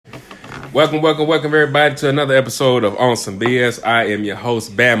Welcome everybody to another episode of OnSomeBS. I am your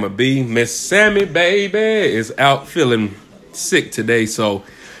host, Bama B. Miss Sammy Baby is out feeling sick today, so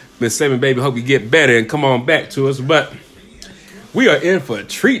Miss Sammy Baby, hope you get better and come on back to us. But we are in for a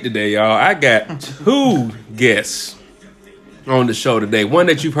treat today, y'all. I got two guests on the show today. One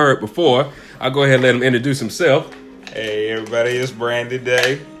that you've heard before. I'll go ahead and let him introduce himself. Hey everybody, it's Brandon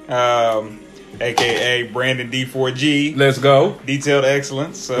Day, aka Brandon D4G. Let's go. Detailed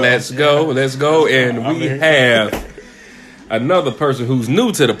Excellence. Let's go. And we have another person who's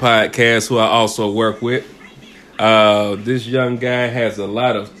new to the podcast who I also work with. This young guy has a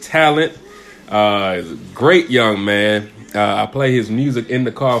lot of talent. He's a great young man. I play his music in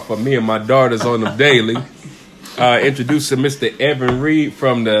the car for me and my daughters on the daily. Introducing Mr. Evan Reed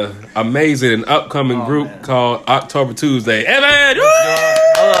from the amazing and upcoming group called October Tuesdayy. Evan!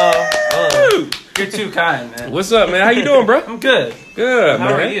 Hello. You're too kind, man. What's up, man? How you doing, bro? I'm good. Good, How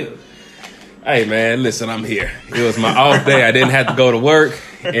man. are you? Hey, man, listen, I'm here. It was my off day. I didn't have to go to work.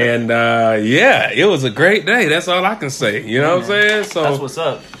 And, it was a great day. That's all I can say. You know what I'm saying? So, that's what's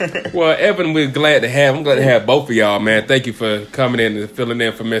up. Well, Evan, I'm glad to have both of y'all, man. Thank you for coming in and filling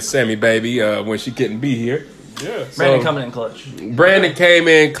in for Miss Sammy Baby when she couldn't be here. Yeah. Brandon coming in clutch. Brandon came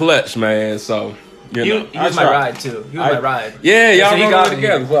in clutch, man. So, He was my ride, too. He was my ride. Yeah, y'all he got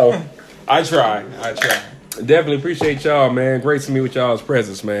together. So, I try. Definitely appreciate y'all, man. Great to meet with y'all's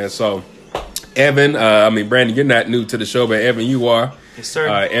presence, man. So, Evan, Brandon, you're not new to the show, but Evan, you are. Yes, sir.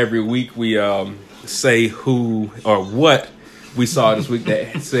 Every week we say who or what we saw this week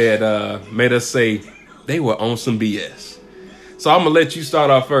that said made us say they were on some BS. So I'm gonna let you start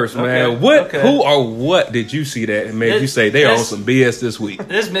off first, man. Who or what did you see that made you say they are on some BS this week?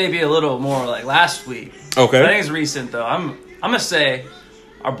 This may be a little more like last week. Okay. I think it's recent though. I'm gonna say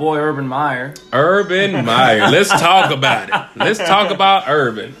our boy Urban Meyer. Urban Meyer. Let's talk about it. Let's talk about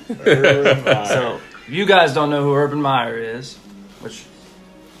Urban. So if you guys don't know who Urban Meyer is, which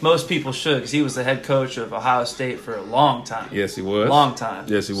most people should, because he was the head coach of Ohio State for a long time. Yes, he was. Long time.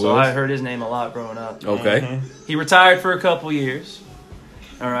 Yes, he was. So I heard his name a lot growing up. Okay. Mm-hmm. He retired for a couple years.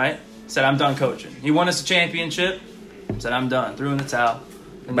 All right. Said, I'm done coaching. He won us a championship. Said, I'm done. Threw in the towel.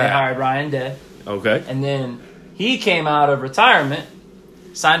 And they hired Ryan Day. Okay. And then he came out of retirement,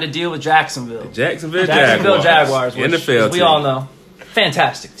 signed a deal with Jacksonville. Jacksonville Jaguars. Which, NFL as we team. all know,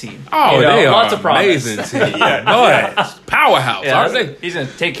 fantastic team. Oh, they are lots of promise. amazing team. Yeah, powerhouse. Yeah, Aren't they? he's going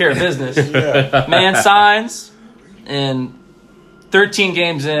to take care of business. Man signs, and 13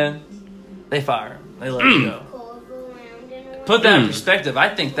 games in, they fire him. They let him go. Put that in perspective, I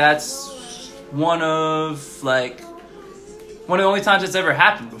think that's one of the only times it's ever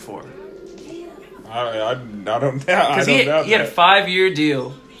happened before. I don't doubt. Because he had a 5-year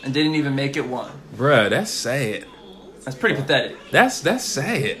deal and didn't even make it one. Bruh, that's sad. That's pretty pathetic. That's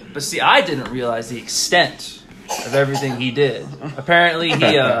sad. But see, I didn't realize the extent of everything he did. Apparently, he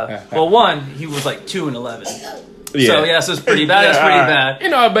was like 2-11. Yeah. So it's pretty bad. That's pretty bad. You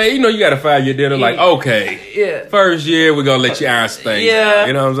got a 5-year deal. Like, okay, Yeah. first year we're gonna let you iron things. Yeah.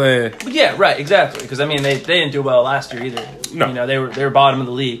 You know what I'm saying? Yeah, right, exactly. Because they didn't do well last year either. No. They were bottom of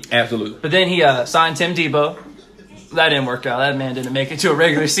the league. Absolutely. But then he signed Tim Tebow. That didn't work out. That man didn't make it to a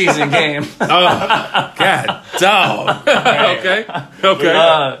regular season game. Oh, God, dog.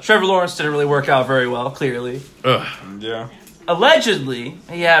 Okay. Trevor Lawrence didn't really work out very well. Clearly, Yeah. Allegedly,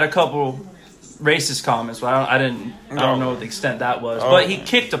 he had a couple racist comments, but I don't know what the extent that was. But he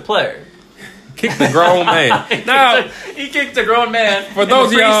kicked a player. Kick the grown man. Now, he kicked a grown man. for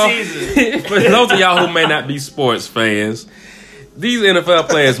those of y'all who may not be sports fans, these NFL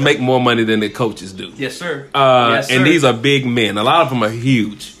players make more money than the coaches do. Yes, sir. And these are big men. A lot of them are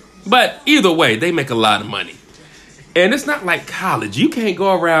huge. But either way, they make a lot of money. And it's not like college. You can't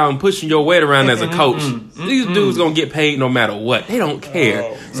go around pushing your weight around as a coach. These dudes going to get paid no matter what. They don't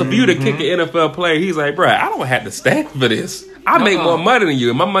care. So for you to kick an NFL player, he's like, bruh, I don't have to stand for this. I make more money than you,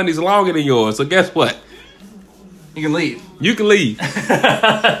 and my money's longer than yours. So guess what? You can leave. You can leave.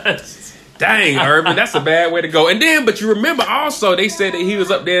 Dang, Urban, that's a bad way to go. And then, but you remember also, they said that he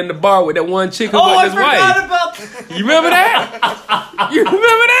was up there in the bar with that one chick who was his wife. About You remember that? You remember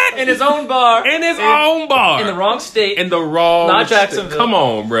that? in his own bar. In his own bar. In the wrong state. In the wrong Not state. Jacksonville. Come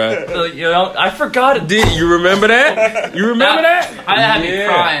on, bruh. I forgot it. Did you remember that? You remember that? I had me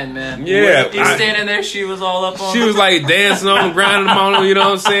crying, man. Yeah. He's standing there. She was all up on She was like dancing on him, grinding him on him, you know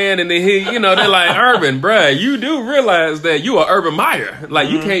what I'm saying? And then they're like, Urban, bruh, you do realize that you are Urban Meyer. Like,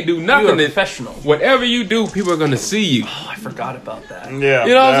 you can't do nothing. You're a professional. Whatever you do, people are going to see you. Oh, I forgot about that. Yeah.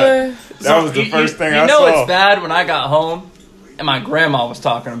 You know what I'm saying? That was the first thing I saw. You know it's bad when I got home And my grandma was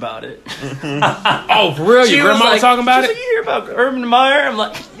talking about it. Oh, for real? Your grandma was talking about it? She's like, you hear about Urban Meyer? I'm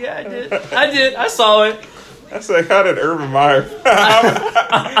like, yeah, I did. I saw it. That's like, how did Urban Meyer?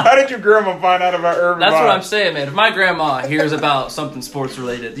 How did your grandma find out about Urban Meyer? That's what I'm saying, man. If my grandma hears about something sports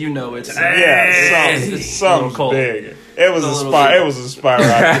related, you know it's something big. It was a spy. It was a spiral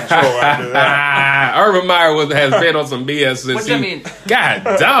out of control after that. Urban Meyer has been on some BS since I mean, God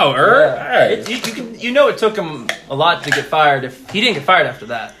dog, Urban. Yeah. It took him a lot to get fired. If he didn't get fired after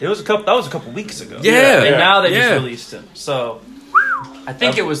that, that was a couple weeks ago. Yeah, and now they just released him. So I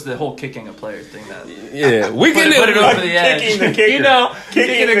think it was the whole kicking a player thing that we can put it over the edge. Kicking the kicker. You know,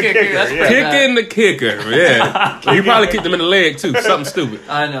 kicking the kicker. That's kicking the kicker. Yeah, he probably kicked him in the leg too. Something stupid.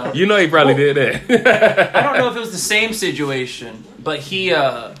 I know. You know he probably did that. I don't know if it was the same situation, but he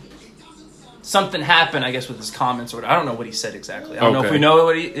something happened, I guess, with his comments or I don't know what he said exactly. I don't know if we know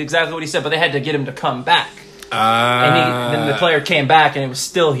exactly what he said, but they had to get him to come back. And then the player came back and it was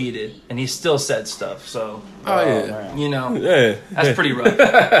still heated and he still said stuff. So, you know, that's pretty rough.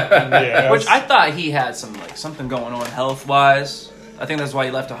 Which I thought he had something going on health wise. I think that's why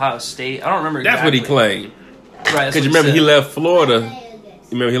he left Ohio State. I don't remember exactly. That's what he claimed. Right. Because you remember he left Florida.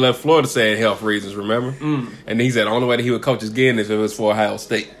 He left Florida saying health reasons, remember? And then he said the only way that he would coach again is if it was for Ohio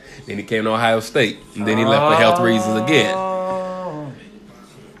State. Then he came to Ohio State. And then he left for health reasons again.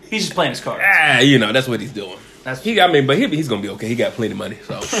 He's just playing his cards. You know, that's what he's doing. But he's gonna be okay. He got plenty of money,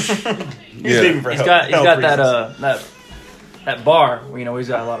 so he's leaving for he's got that bar where he's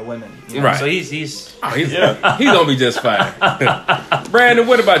got a lot of women, right? So he's gonna be just fine. Brandon,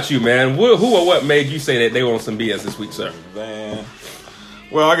 what about you, man? Who or what made you say that they were on some BS this week, sir? Man,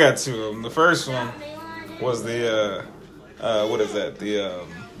 well, I got two of them. The first one was the what is that?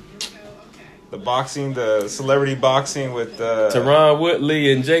 The boxing, the celebrity boxing with Tyron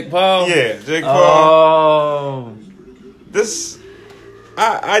Woodley and Jake Paul. Yeah, Jake Oh, Paul. This,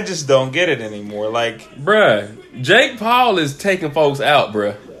 I just don't get it anymore. Like, bruh, Jake Paul is taking folks out,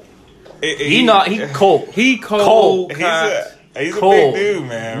 bruh. He cold. He cold. He's a big dude,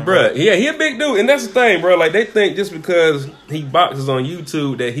 man. Bruh, yeah, he a big dude, and that's the thing, bro. Like, they think just because he boxes on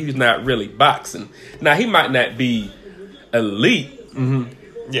YouTube that he's not really boxing. Now, he might not be elite.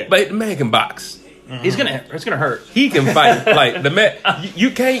 Yeah, but the man can box. It's gonna hurt. He can fight. Like the man,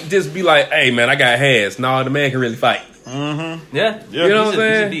 you can't just be like, "Hey, man, I got hands." No, the man can really fight. Yeah, you know what I'm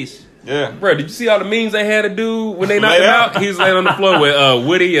saying? He's a beast. Yeah, bro. Did you see all the memes they had to do when they knocked him out? He was laying on the floor with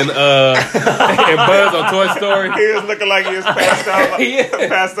Woody and Buzz on Toy Story. He was looking like he was passed out,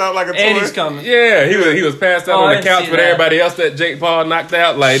 passed out like a toy. And he's coming. Yeah, he was passed out on the couch with everybody else that Jake Paul knocked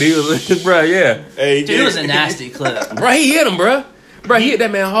out. Like he was, bro. Yeah, hey, dude, it was a nasty clip. Bro, he hit him, bro. Bro, he hit that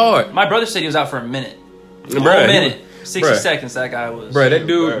man hard. My brother said he was out for a minute. A minute. 60 seconds that guy was. Bro, that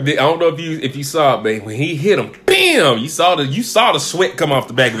dude, I don't know if you saw it, but when he hit him, bam! You saw the sweat come off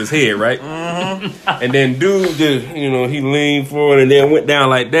the back of his head, right? And then dude just, he leaned forward and then went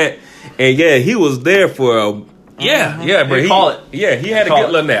down like that. And yeah, he was there for bro. He had a good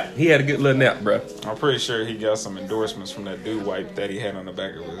little nap. He had a good little nap, bro. I'm pretty sure he got some endorsements from that dude wipe that he had on the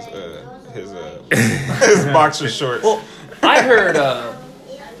back of his boxer shorts. Well, I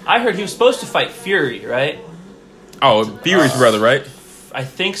heard he was supposed to fight Fury, right? Oh, Fury's brother, right? I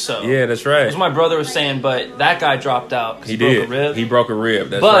think so. Yeah, that's right. That's what my brother was saying, but that guy dropped out because he broke a rib. He broke a rib,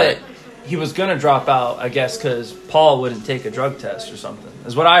 that's right. But he was going to drop out, I guess, because Paul wouldn't take a drug test or something.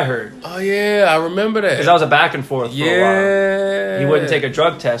 That's what I heard. Oh, yeah, I remember that. Because that was a back and forth for a while. He wouldn't take a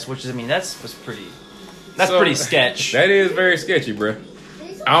drug test, which is, that's pretty sketch. That is very sketchy, bro.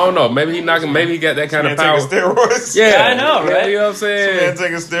 I don't know. Maybe he got that kind of power. Taking steroids. Yeah, I know, right? You know what I'm saying? Some man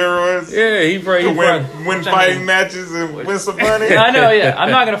taking steroids. Yeah, he win fighting matches and win some money. I know. Yeah,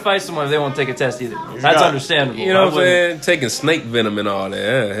 I'm not gonna fight someone if they won't take a test either. That's understandable. You know what I'm saying? Taking snake venom and all that.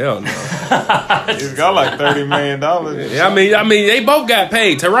 Yeah, hell no. He's got like $30 million. Yeah, I mean, they both got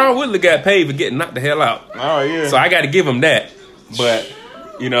paid. Tyron Woodley got paid for getting knocked the hell out. Oh yeah. So I got to give him that. But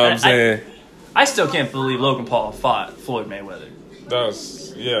you know what I'm saying? I still can't believe Logan Paul fought Floyd Mayweather.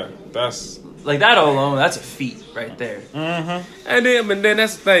 That's like that alone. That's a feat right there. And then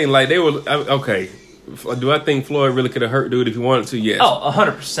that's the thing. Like they were okay. Do I think Floyd really could have hurt dude if he wanted to? Yes. Oh,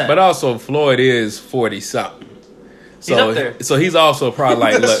 100%. But also Floyd is 40 something. So, he's up there. So he's also probably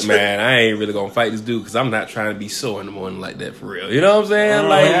like, look, man, I ain't really gonna fight this dude because I'm not trying to be sore in the morning like that for real. You know what I'm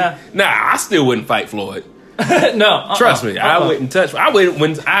saying? Nah, I still wouldn't fight Floyd. No, trust me, I wouldn't touch. I wouldn't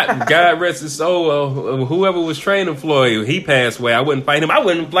when God rest his soul. Whoever was training Floyd, he passed away. I wouldn't fight him. I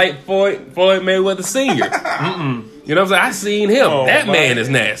wouldn't fight Floyd Mayweather Sr. You You know what I'm saying? I seen him. Oh, that my man is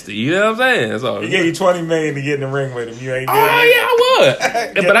nasty. You know what I'm saying? So He gave you $20 million to get in the ring with him. You ain't getting oh yeah,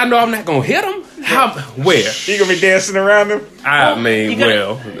 I would. But I know I'm not gonna hit him. How? Where? You gonna be dancing around him? I mean, you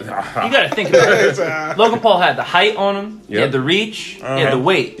got to think about it. Logan Paul had the height on him. He had the reach. He had the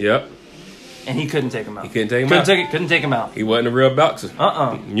weight. Yep. And he couldn't take him out. He couldn't take him out. Couldn't take him out. He wasn't a real boxer. You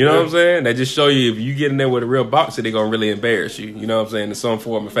know what I'm saying? They just show you if you get in there with a real boxer, they're gonna really embarrass you. You know what I'm saying? In some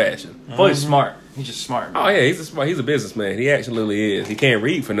form or fashion. Well, he's smart. He's just smart. Oh yeah, he's a businessman. He actually is. He can't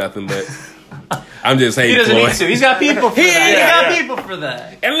read for nothing, but I'm just saying. He doesn't need to. He's got people for that. He got people for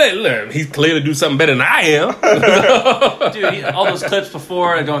that. And look, he's clearly do something better than I am. Dude, all those clips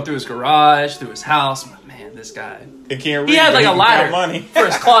before, going through his garage, through his house. I'm like, man, this guy. He can't read. He had like a ladder money. for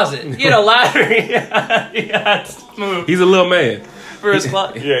his closet. He had a ladder. He had to move He's a little man. for his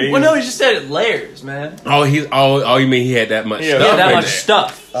closet. Yeah, well, no, he just said it layers, man. Oh, you mean he had that much Yeah, stuff? He had that right much there?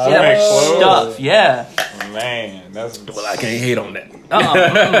 stuff. He Oh, had that much clothes. stuff. Yeah. Man, that's Well, I can't hate on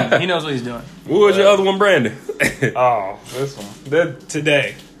that. He knows what he's doing. What was your other one, Brandon? oh, this one.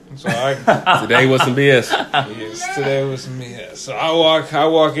 Today. So Today was some BS. yes, today was me. Yeah. So I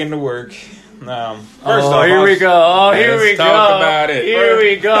walk into work. First off, here we go. Oh, here Let's we go. talk about it. Here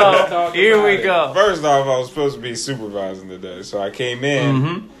we go. Talk Here about we it. go. First off, I was supposed to be supervising today, so I came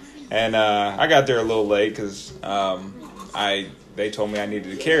in and I got there a little late because they told me I needed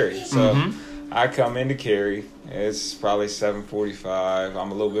to carry. So I come in to carry. It's probably 7:45.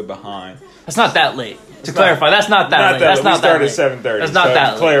 I'm a little bit behind. That's not that late. To clarify, that's not that late. That's not that late. We late. started at 7:30. That's not so that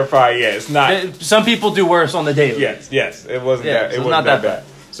to late. clarify, yeah, it's not. Some people do worse on the daily. Yes, it wasn't Yeah, that. so It it's wasn't not that that bad.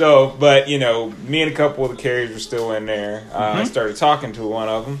 So, but me and a couple of the carriers were still in there. I started talking to one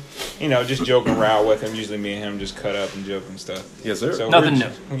of them, just joking around with him. Usually, me and him just cut up and joke and stuff. Yes, sir. So Nothing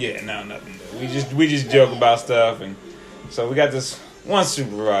new. Yeah, no, nothing new. We just joke about stuff, and so we got this one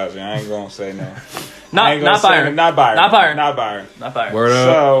supervisor. I ain't gonna say no. Not Byron. Not Byron. Not Byron. Not Byron. Not Byron. Word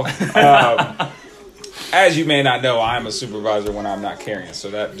up. So, as you may not know, I'm a supervisor when I'm not carrying. So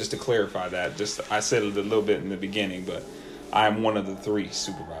that just to clarify that, I said it a little bit in the beginning, but I'm one of the 3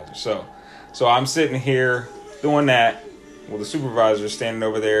 supervisors. So I'm sitting here doing that with the supervisor standing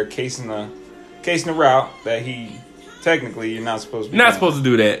over there casing the route that he technically you're not supposed to be Not doing. supposed to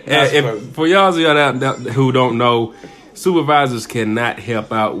do that. Not If, supposed- for y'all who don't know, supervisors cannot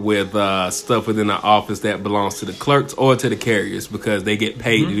help out with stuff within the office that belongs to the clerks or to the carriers because they get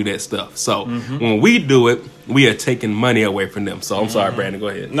paid to do that stuff. So when we do it, we are taking money away from them. So I'm sorry, Brandon. Go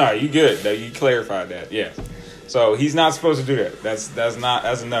ahead. No, you good. You clarified that. Yeah. So he's not supposed to do that. That's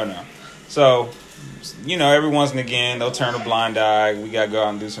a no. So, every once and again they'll turn a blind eye. We gotta go out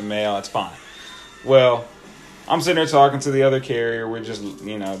and do some mail. That's fine. Well, I'm sitting there talking to the other carrier. We're just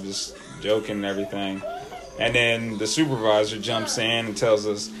just joking and everything. And then the supervisor jumps in and tells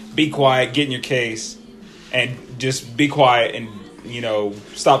us, "Be quiet, get in your case, and just be quiet and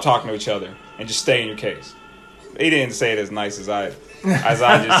stop talking to each other and just stay in your case." He didn't say it as nice as I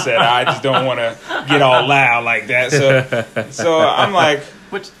just said. I just don't want to get all loud like that. So I'm like,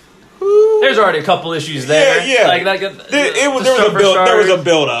 Which there's already a couple issues there. Yeah. There was a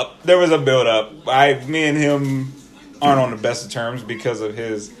build up. Me and him aren't on the best of terms because of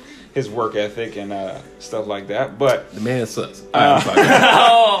his work ethic and stuff like that. But The man sucks. but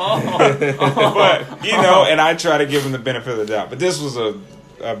and I try to give him the benefit of the doubt. But this was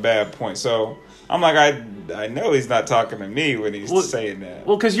a bad point. So I'm like, I know he's not talking to me when he's saying that.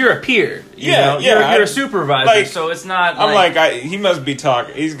 Well, because you're a peer. Yeah. You're a supervisor, so it's not. I'm like he must be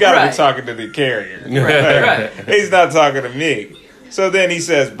talking. He's got to be talking to the carrier. Right. He's not talking to me. So then he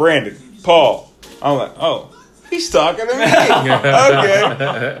says, "Brandon, Paul." I'm like, oh. He's talking to me.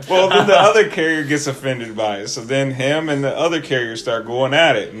 Okay. Well, then the other carrier gets offended by it. So then him and the other carrier start going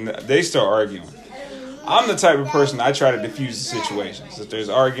at it, and they start arguing. I'm the type of person, I try to diffuse the situations. If there's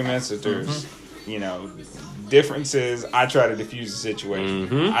arguments, if there's, differences, I try to diffuse the situation.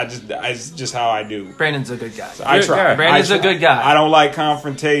 It's just how I do. Brandon's a good guy. So I try. Brandon's a good guy. I don't like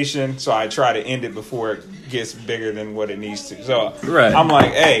confrontation, so I try to end it before it gets bigger than what it needs to. So I'm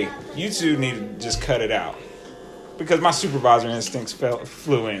like, hey, you two need to just cut it out. Because my supervisor instincts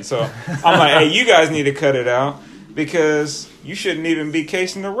flew in. So I'm like, hey, you guys need to cut it out because you shouldn't even be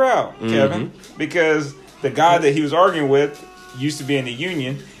casing the route, Kevin. Because the guy that he was arguing with used to be in the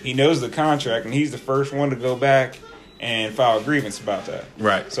union. He knows the contract, and he's the first one to go back and file a grievance about that.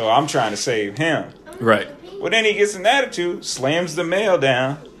 Right. So I'm trying to save him. Right. Well, then he gets an attitude, slams the mail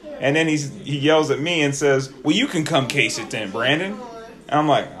down, and then he yells at me and says, well, you can come case it then, Brandon. And I'm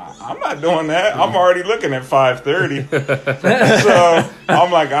like, I'm not doing that. I'm already looking at 5:30. So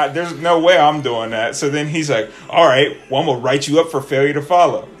I'm like, there's no way I'm doing that. So then he's like, all right, well, I'm going to write you up for failure to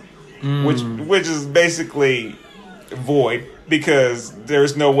follow. Which is basically void because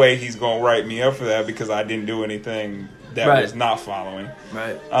there's no way he's going to write me up for that because I didn't do anything that was not following.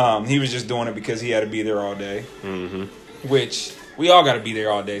 Right. He was just doing it because he had to be there all day, which we all got to be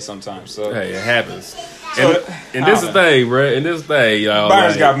there all day sometimes. So hey, it happens. And this is the thing, bro. And this is the thing, y'all.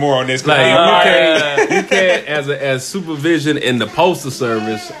 Byron's got more on this. Like you can't as supervision in the postal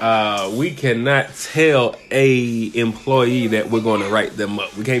service, we cannot tell a employee that we're going to write them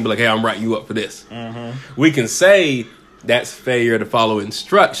up. We can't be like, hey, I'm writing you up for this. We can say that's failure to follow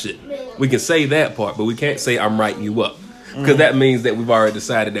instruction. We can say that part, but we can't say I'm writing you up. Because that means that we've already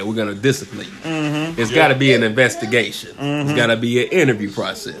decided that we're going to discipline you. It's got to be an investigation. It's got to be an interview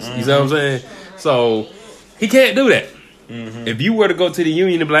process. You know what I'm saying? So he can't do that. If you were to go to the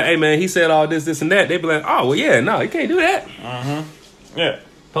union and be like, hey, man, he said all this, this, and that, they'd be like, oh, well, yeah, no, he can't do that. Yeah.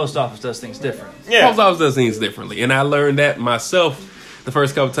 Post office does things different. Yeah. Post office does things differently. And I learned that myself the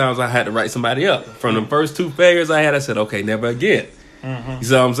first couple times I had to write somebody up. From the first 2 failures I had, I said, okay, never again. You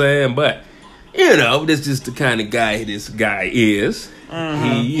see what I'm saying? But, you know, that's just the kind of guy this guy is.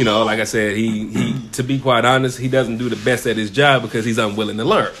 He, you know, like I said, he to be quite honest, he doesn't do the best at his job because he's unwilling to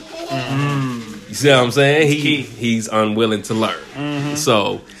learn. You see what I'm saying? He's unwilling to learn.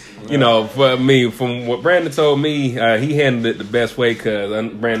 So, you know, for me, from what Brandon told me, he handled it the best way because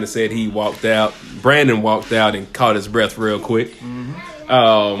Brandon said Brandon walked out and caught his breath real quick.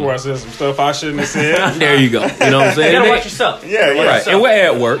 Before I said some stuff I shouldn't have said. There you go. You know what I'm saying? You gotta watch yourself. Yeah. Right. And we're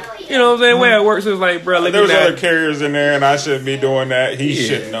at work. You know what I'm saying? We're at work, so it's like, bro, There was other carriers in there, and I shouldn't be doing that. He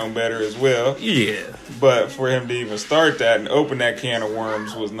should have known better as well. Yeah. But for him to even start that and open that can of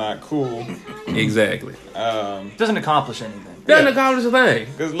worms was not cool. Exactly. Doesn't accomplish anything. Doesn't accomplish a thing.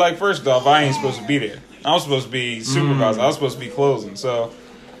 Because, like, first off, I ain't supposed to be there. I was supposed to be supervisor. I was supposed to be closing. So,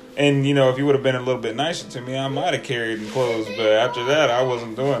 and, you know, if you would have been a little bit nicer to me, I might have carried and closed. But after that, I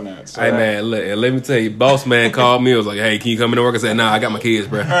wasn't doing that. So, Hey, man, look, and let me tell you, boss man called me. I was like, hey, can you come into work? I said, nah, I got my kids,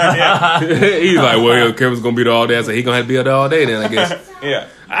 bro. He's like, well, Kevin's going to be there all day. I said, he going to have to be there all day then, I guess. Yeah.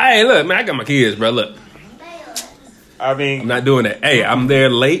 Hey, look, man, I got my kids, bro. Look. I mean, I'm not doing that. Hey, I'm there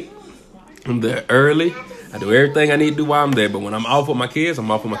late. I'm there early. I do everything I need to do while I'm there. But when I'm off with my kids, I'm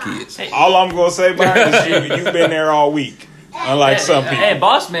off with my kids. all I'm going to say, Brian, is you've been there all week. Unlike some people. Hey,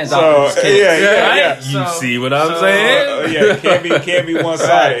 boss man's off with his kids. Yeah. You see what I'm saying? It can't be one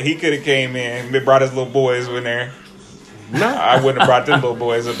sided. He could have came in and brought his little boys in there. No. I wouldn't have brought them little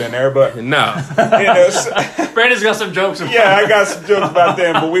boys up in there, but No. you know, Brandon's got some jokes. yeah, I got some jokes about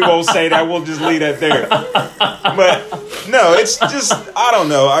them, but we won't say that. We'll just leave that there. But no, it's just I don't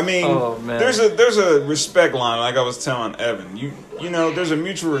know. I mean, there's a respect line, like I was telling Evan. You know, there's a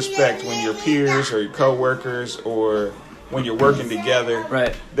mutual respect when your peers or your coworkers or when you're working together,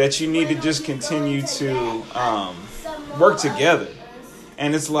 right? That you need to just continue to work together,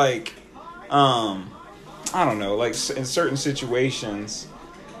 and it's like I don't know, like in certain situations,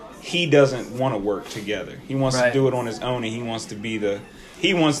 he doesn't want to work together. He wants to do it on his own, and he wants to be the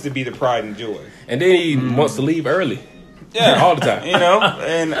pride and joy. And then he wants to leave early. Yeah, all the time. You know,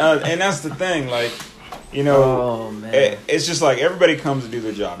 and that's the thing. Like, you know, it's just like everybody comes to do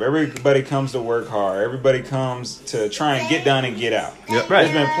their job. Everybody comes to work hard. Everybody comes to try and get done and get out. Yep.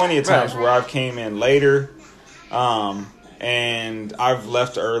 There's been plenty of times where I've came in later. And I've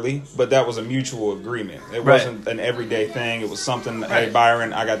left early, but that was a mutual agreement. It wasn't an everyday thing. It was something, hey,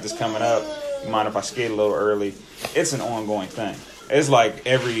 Byron, I got this coming up. You mind if I skate a little early? It's an ongoing thing. It's like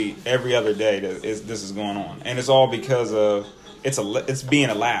every other day this is going on. And it's all because of it's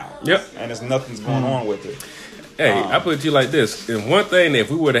being allowed. Yep. And it's nothing's going on with it. Hey, I put it to you like this. And one thing, if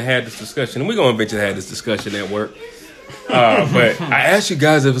we would have had this discussion, and we're going to eventually have this discussion at work, but I asked you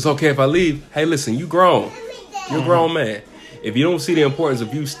guys if it's okay if I leave. Hey, listen, you grown. You're a grown man. If you don't see the importance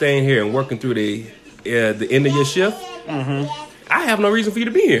of you staying here and working through the end of your shift, I have no reason for you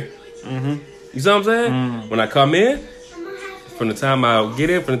to be here. You see what I'm saying? When I come in, from the time I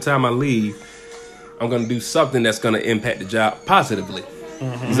get in, from the time I leave, I'm going to do something that's going to impact the job positively.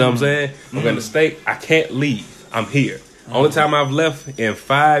 You see what I'm saying? I'm going to stay. I can't leave. I'm here. Only time I've left in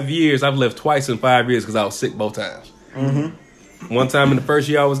 5 years, I've left twice in 5 years because I was sick both times. One time in the first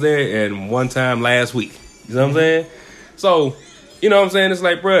year I was there and one time last week. You know what I'm saying? So, you know what I'm saying? It's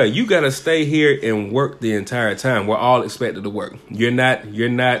like, bro, you got to stay here and work the entire time. We're all expected to work. You're not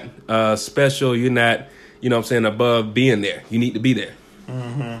special. You're not, you know what I'm saying, above being there. You need to be there.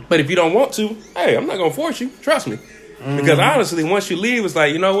 But if you don't want to, hey, I'm not going to force you. Trust me. Because honestly, once you leave, it's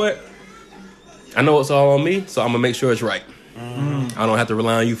like, you know what? I know it's all on me, so I'm going to make sure it's right. I don't have to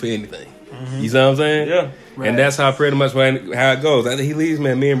rely on you for anything. You see what I'm saying? Yeah. And that's how pretty much how it goes. After he leaves,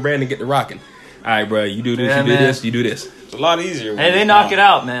 man, me and Brandon get to rocking. All right, bro, you do this, you do this, you do this. It's a lot easier. Hey, they knock it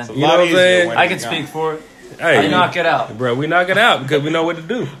out, man. It's a lot easier. I can speak for it. Hey, I knock it out. bro. We knock it out because we know what to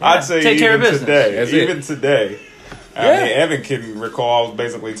do. I'd say Take care of even business. today. That's Even it. today. I Yeah. mean, Evan can recall I was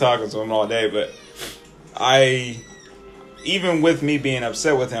basically talking to him all day, but even with me being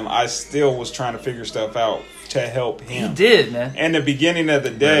upset with him, I still was trying to figure stuff out to help him. He did, man. And the beginning of the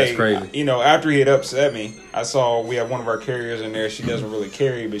day, that's crazy. you know, after he had upset me, I saw we have one of our carriers in there. She doesn't really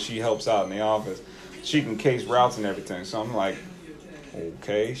carry, but she helps out in the office. She can case routes and everything. So I'm like,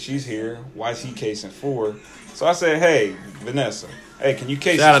 okay, she's here. Why is he casing for? So I said, hey, Vanessa, hey, can you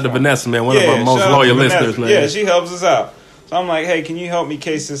case Shout this out to for me? Vanessa, man. One of our most shout out loyal to Vanessa. listeners, man. Yeah, she helps us out. So I'm like, hey, can you help me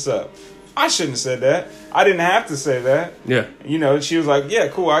case this up? I shouldn't have said that. I didn't have to say that. Yeah. You know, she was like, yeah,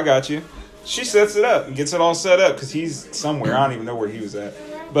 cool, I got you. She sets it up and gets it all set up because he's somewhere. I don't even know where he was at.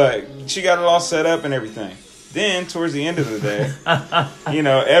 But she got it all set up and everything. Then, towards the end of the day, you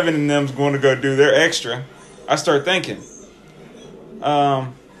know, Evan and them's going to go do their extra. I start thinking,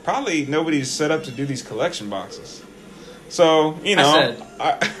 probably nobody's set up to do these collection boxes. So, you know.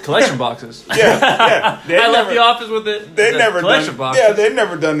 Collection boxes. Yeah. I left the office with it. They've never collection done. boxes. Yeah, they've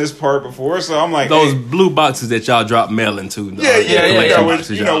never done this part before. So I'm like, Those hey, blue boxes that y'all drop mail into. yeah.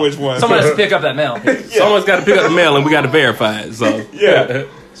 collection You know boxes, which y'all. one. Someone has to pick up that mail. Someone's got to pick up the mail, and we got to verify it. So Yeah.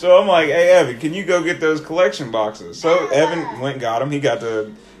 So I'm like, hey, Evan, can you go get those collection boxes? So Evan went and got them. He got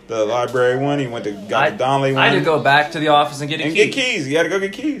the library one. He went to got the Donnelly one. I had to go back to the office and get a key. Get keys. He had to go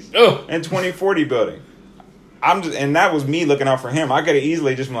get keys. Oh. In 2040 building. And that was me looking out for him. I could have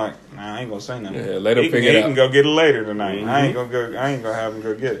easily just been like, nah, I ain't gonna say nothing. Yeah, let him figure it He out. can go get it later tonight. Mm-hmm. I ain't gonna have him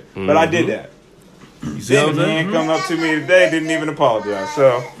go get it. But I did that. You see what Then I'm the saying? man come up to me today, didn't even apologize.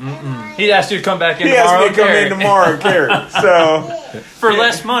 So He asked you to come back in he tomorrow. asked me to come and in tomorrow and carry it. So for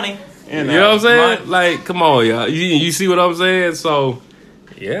less money. you You know what I'm saying? Mine- Like, come on, y'all. You see what I'm saying? So,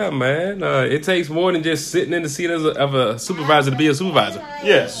 yeah, man. It takes more than just sitting in the seat of a supervisor to be a supervisor.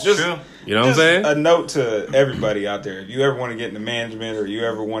 yes, just True. You know what I'm just saying? a note to everybody out there: if you ever want to get into management or you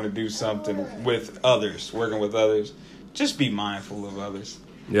ever want to do something with others, working with others, just be mindful of others.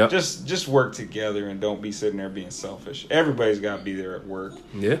 Yep. Just work together and don't be sitting there being selfish. Everybody's got to be there at work.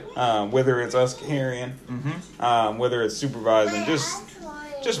 Yeah. Whether it's us carrying, whether it's supervising,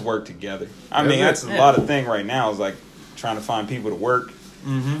 just work together. I mean, that's a lot of thing right now is like trying to find people to work.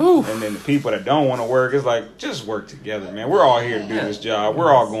 And then the people that don't want to work is like, just work together, man. We're all here to do this job.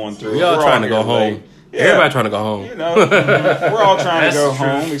 We're all going through it. We all We're trying to here go home. late. Yeah. Everybody trying to go home. You know, we're all trying to That's go true.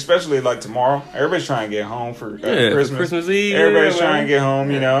 home, especially like tomorrow. Everybody's trying to get home for Yeah, Christmas. Christmas Eve. Everybody's yeah, trying man. to get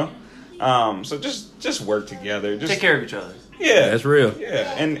home, you know. So just work together. Just Take care of each other. Yeah, That's real.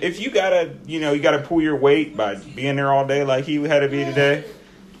 Yeah, and if you gotta, you gotta pull your weight by being there all day like he had to be today,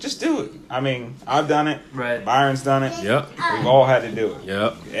 just do it. I mean, I've done it. Right. Byron's done it. Yep. We've all had to do it.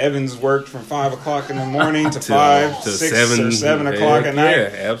 Yep. Evans worked from 5 o'clock in the morning to Till- 5, till 6 7, or 7 o'clock at night.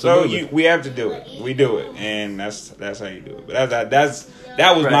 yeah, absolutely. So we have to do it. We do it, and that's how you do it. But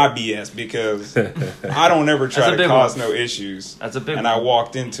that was Right. my BS because I don't ever try That's a to big cause one. no issues. That's a big and one. I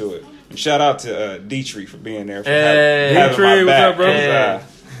walked into it. And shout out to Dietrich for being there for Hey. having my Dietrich, what's back. up, bro? Hey.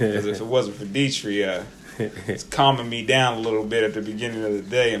 'Cause if it wasn't for Dietrich, it's calming me down a little bit at the beginning of the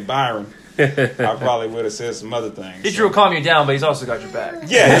day. And Byron, I probably would have said some other things. Dietrich will calm you down, but he's also got your back.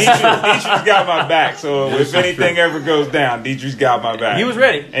 Yeah, Dietrich's got my back. So if anything ever goes down, Dietrich's got my back. He was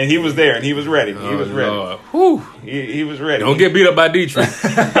ready. And he was there, and he was ready. He was ready. Lord. Whew. He was ready. Don't get beat up by Dietrich.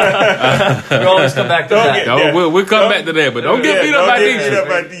 We always come back to Don't that. get- Don't- we'll come back to that, but don't get beat up by Don't get beat Dietrich. up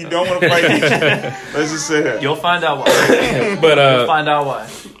by Dietrich. You don't want to fight Dietrich. Let's just say that. You'll find out why. But You'll find out why.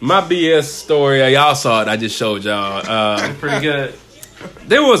 my BS story, y'all saw it. I just showed y'all. Pretty good.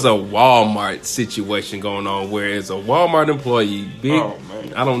 There was a Walmart situation going on where it's a Walmart employee, big, Oh,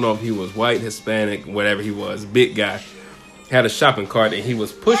 man. I don't know if he was white, Hispanic, whatever he was, big guy, had a shopping cart and he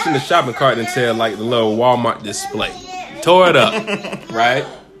was pushing the shopping cart into like the little Walmart display. Tore it up, right?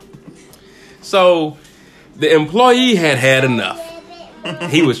 So the employee had enough.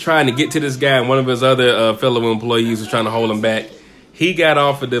 He was trying to get to this guy and one of his other fellow employees was trying to hold him back. He got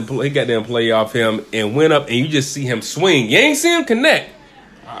the employee off him and went up and you just see him swing. You ain't see him connect.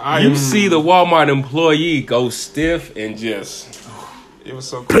 You see the Walmart employee go stiff and just It was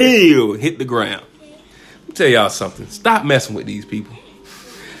so cool. hit the ground. Let me tell y'all something. Stop messing with these people.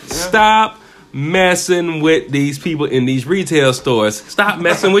 Stop messing with these people in these retail stores. Stop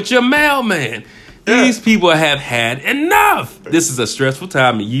messing with your mailman. These people have had enough. This is a stressful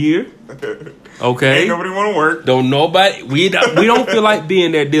time of year. Okay. Ain't nobody want to work. Don't nobody. We don't feel like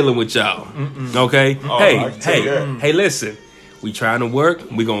being there dealing with y'all. Okay. Oh, I can tell you that. Hey. Listen. We trying to work.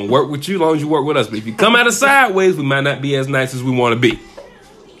 We gonna work with you as long as you work with us. But if you come out of sideways, we might not be as nice as we want to be.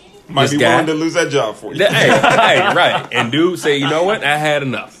 Might this be guy, willing to lose that job for you. hey, right. And dude say, you know what? I had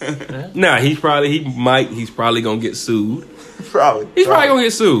enough. Now he's probably gonna get sued. He's probably gonna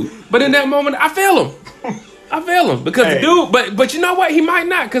get sued. But in that moment, I feel him. Because the dude, but you know what? He might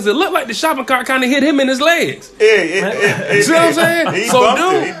not, because it looked like the shopping cart kind of hit him in his legs. You see what I'm saying? He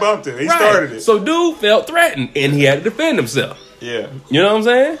bumped him. He started it. So dude felt threatened, and he had to defend himself. Yeah. You know what I'm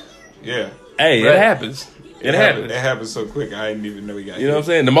saying? Yeah. Hey, it happens. It happens. It happened so quick. I didn't even know he got hit. You know what I'm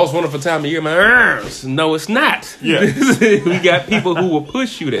saying? The most wonderful time of year, man. No, it's not. Yeah. We got people who will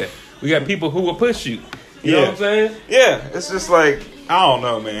push you there. We got people who will push you. You know what I'm saying? Yeah. It's just like, I don't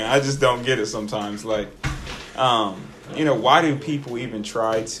know, man. I just don't get it sometimes. Like, why do people even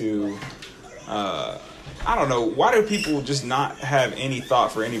try to, I don't know, why do people just not have any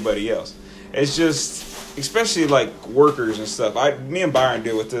thought for anybody else? It's just, especially like workers and stuff. Me and Byron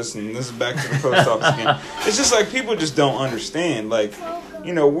deal with this, and this is back to the post office again. It's just like people just don't understand. Like,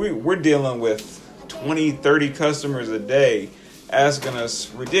 we're dealing with 20, 30 customers a day asking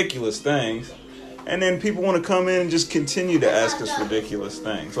us ridiculous things. And then people want to come in and just continue to ask us ridiculous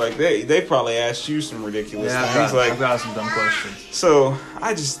things. Like they probably asked you some ridiculous things. I've got some dumb questions. So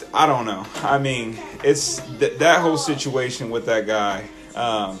I don't know. I mean, it's that whole situation with that guy.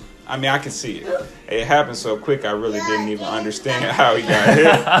 I can see it. It happened so quick. I really didn't even understand how he got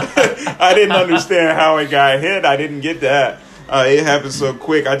hit. I didn't understand how he got hit. I didn't get that. It happened so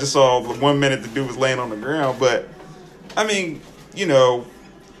quick. I just saw 1 minute the dude was laying on the ground. But I mean,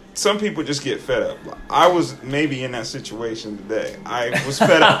 some people just get fed up. I was maybe in that situation today. I was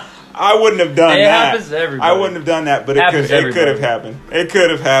fed up. I wouldn't have done that. It happens to everybody. I wouldn't have done that, but it could have happened. It could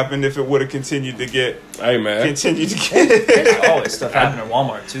have happened if it would have continued to get. Hey, man. Continued to get. There's always stuff happening at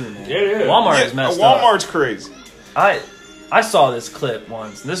Walmart too, man. Yeah. Walmart is messed up. Walmart's crazy. I saw this clip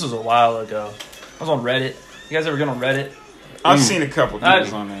once. This was a while ago. I was on Reddit. You guys ever get on Reddit? I've seen a couple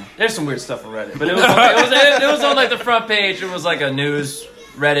things on there. There's some weird stuff on Reddit, but it was on like the front page. It was like a news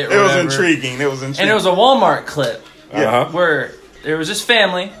Reddit. Or it was whatever. intriguing. And it was a Walmart clip. Uh-huh. Where there was this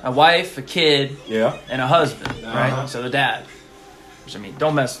family, a wife, a kid, yeah, and a husband, right? So the dad. Which, I mean,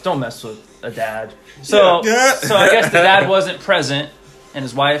 don't mess with a dad. So so I guess the dad wasn't present, and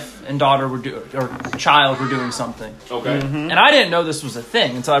his wife and daughter or child were doing something. Okay. Mm-hmm. And I didn't know this was a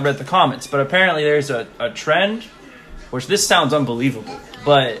thing until I read the comments. But apparently there's a trend, which this sounds unbelievable,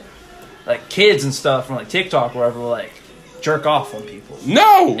 but like kids and stuff from like TikTok or wherever will like jerk off on people.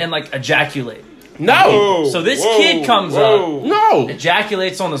 No! And like ejaculate. No! So this kid comes up,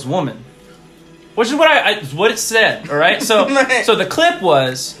 ejaculates on this woman. Which is what it said, all right? So so the clip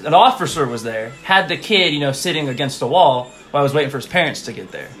was, an officer was there, had the kid, sitting against the wall while I was waiting for his parents to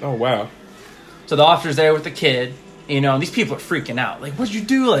get there. Oh, wow. So the officer's there with the kid, and these people are freaking out. Like, what'd you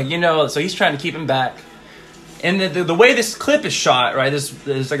do? Like, so he's trying to keep him back. And the way this clip is shot, right,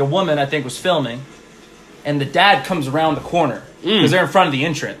 there's like a woman, I think, was filming, and the dad comes around the corner because they're in front of the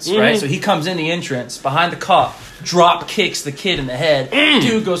entrance, right? So he comes in the entrance behind the cop, drop kicks the kid in the head.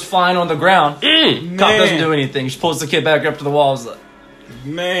 Dude goes flying on the ground. Cop doesn't do anything. He just pulls the kid back up to the wall. Like,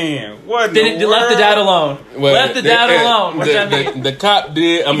 man, what? Left the dad alone. Well, left the dad alone. Which I mean, the cop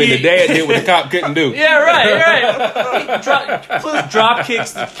did. I mean, the dad did what the cop couldn't do. Yeah, right. He drop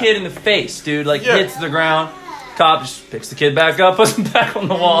kicks the kid in the face, dude. Like hits the ground. Cop just picks the kid back up, puts him back on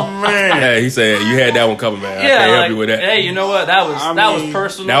the wall. Man, yeah, he said you had that one coming, man. I can't help you with that. Hey, you know what? That was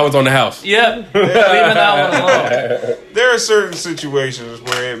personal. That was on the house. Yep, leaving that one alone. There are certain situations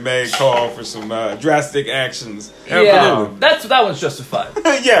where it may call for some drastic actions. Yeah, that one's justified.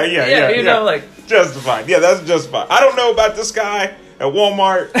 Yeah. Like justified. Yeah, that's justified. I don't know about this guy at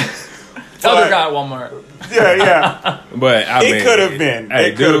Walmart. Other guy at Walmart. Yeah. But it could have been.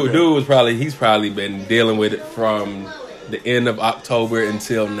 Hey, dude was probably been dealing with it from the end of October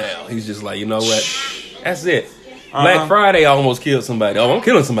until now. He's just like, you know what? That's it. Black Friday almost killed somebody. Oh, I'm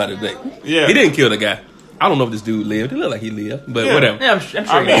killing somebody today. Yeah. He didn't kill the guy. I don't know if this dude lived. He looked like he lived, but whatever. Yeah, I'm sure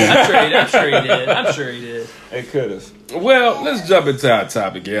he did. I'm sure he did. It could have. Well, let's jump into our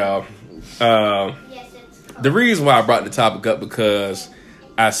topic, y'all. The reason why I brought the topic up because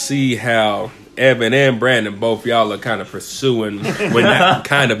I see how Evan and Brandon, both y'all are kind of pursuing,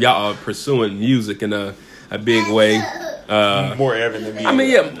 y'all are pursuing music in a big way. More Evan than me. I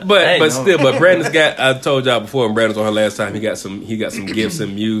mean, but Brandon's got. I told y'all before, and Brandon's on her last time. He got some gifts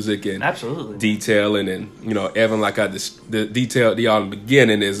in music and absolutely detailing, and Evan, like I detailed y'all in the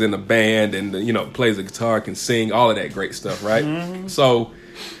beginning, is in a band and plays the guitar, can sing, all of that great stuff, right? Mm-hmm. So,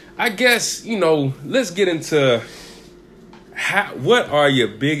 I guess let's get into. What are your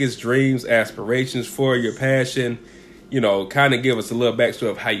biggest dreams, aspirations for your passion? Kind of give us a little backstory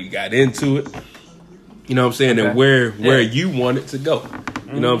of how you got into it. You know what I'm saying? Okay. And where you want it to go.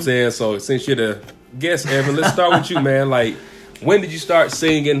 You know what I'm saying? So since you're the guest, Evan, let's start with you, man. Like, when did you start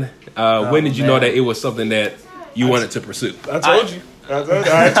singing? When did you know that it was something that you wanted to pursue? I told you.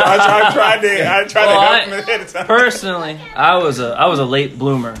 I tried to help him ahead of time. Personally, I was a late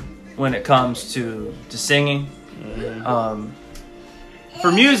bloomer when it comes to singing.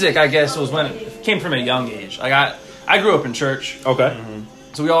 For music, I guess it was when it came from a young age. Like I grew up in church. Okay.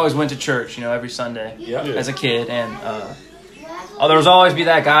 So we always went to church, every Sunday as a kid, and there was always be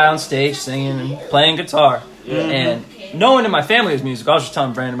that guy on stage singing and playing guitar. And no one in my family was music. I was just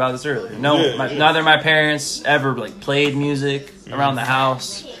telling Brandon about this earlier. Neither of my parents ever played music around the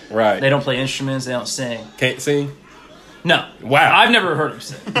house. Right. They don't play instruments. They don't sing. Can't sing? No. Wow. I've never heard them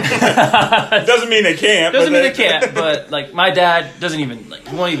sing. Doesn't mean they can't. Doesn't mean they can't. But my dad doesn't even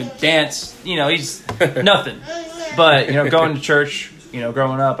he won't even dance. He's nothing. But going to church.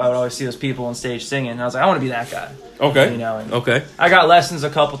 Growing up, I would always see those people on stage singing. And I was like, I want to be that guy. Okay. Okay. I got lessons a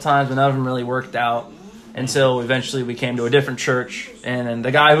couple times, but none of them really worked out until eventually we came to a different church. And then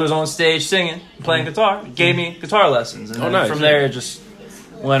the guy who was on stage singing, playing guitar, gave me guitar lessons. And then from there, it just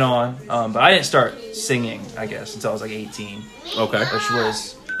went on. But I didn't start singing, I guess, until I was 18. Okay. Which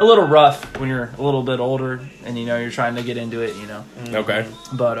was a little rough when you're a little bit older and, you're trying to get into it, Okay.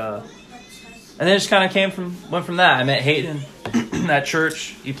 But, and then it just kind of went from that. I met Hayden at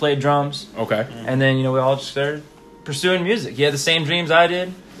church. He played drums. Okay. And then, we all just started pursuing music. He had the same dreams I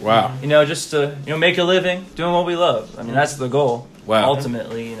did. Wow. Just to, make a living doing what we love. I mean, that's the goal. Wow.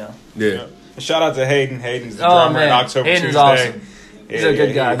 Ultimately, Yeah. Shout out to Hayden. Hayden's the drummer in October Hayden's Tuesday. Awesome. He's a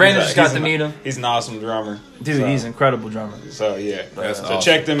good guy. Brandon just got to meet him. He's an awesome drummer. Dude, he's an incredible drummer. So, yeah. That's awesome.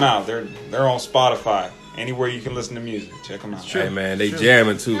 Check them out. They're on Spotify. Anywhere you can listen to music, check them out. Hey man, they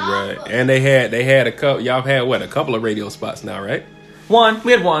jamming too, right? And they had a couple. Y'all had a couple of radio spots now, right?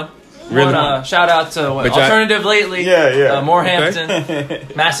 We had one. Really? Shout out to Alternative Lately. Yeah.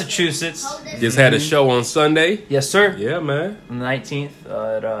 Moorhampton, Massachusetts. Just had a show on Sunday. Yes, sir. Yeah, man. On the 19th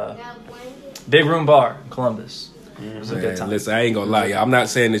at Big Room Bar in Columbus. It was a good time. Listen, I ain't gonna lie, y'all. I'm not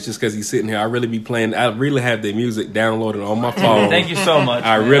saying this just because he's sitting here. I really be playing. I really have the music downloaded on my phone. Thank you so much.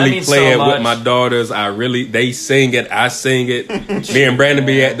 I really play it with my daughters. they sing it. I sing it. Me and Brandon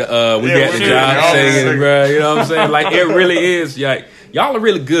be at the be at the job singing, bro. You know what I'm saying? Like it really is. Y'all are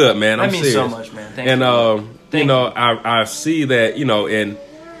really good, man. I'm serious. That means so much, man. Thank you. I see that, and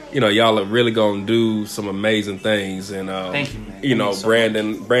y'all are really gonna do some amazing things, and thank you,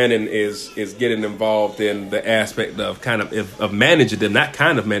 man. Brandon is getting involved in the aspect of of managing them, not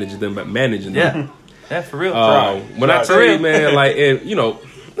kind of managing them, but managing them. Yeah, for real. When I tell you, man,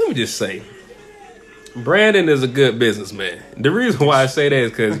 let me just say, Brandon is a good businessman. The reason why I say that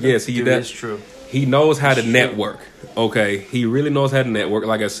is because yes, that's true. He knows how to network. Okay, he really knows how to network.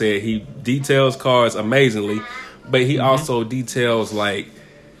 Like I said, he details cars amazingly, but he also details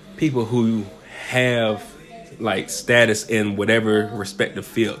people who have status in whatever respective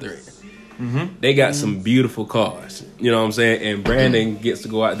field they're in. They got some beautiful cars, you know what I'm saying? And Brandon gets to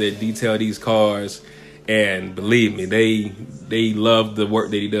go out there and detail these cars, and believe me, they love the work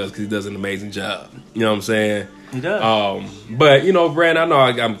that he does because he does an amazing job. You know what I'm saying? He does. But Brandon, I know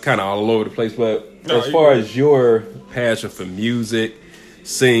I'm kind of all over the place, but as far as your passion for music,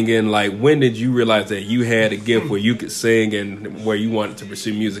 singing, when did you realize that you had a gift where you could sing and where you wanted to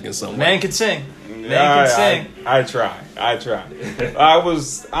pursue music in some way? Man can sing. Man can sing. I try. I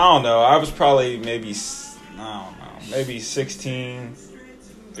was probably maybe 16,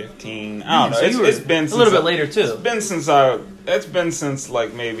 15. I don't know. It's been since a little bit later too. It's been since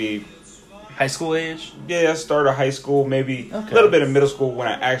maybe high school age. Yeah, I started high school, maybe a little bit of middle school when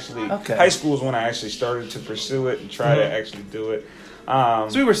I actually high school is when I actually started to pursue it and try to actually do it. So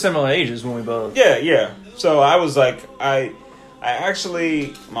we were similar ages when we both. Yeah. So I was I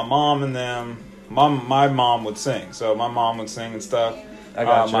actually, my mom and them, my mom would sing. So my mom would sing and stuff.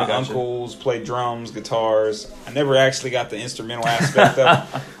 My uncles played drums, guitars. I never actually got the instrumental aspect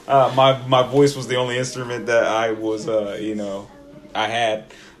of it. My voice was the only instrument that I was, I had.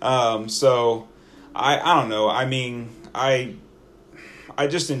 So I don't know. I mean, I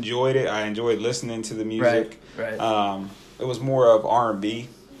just enjoyed it. I enjoyed listening to the music. Right. It was more of R&B.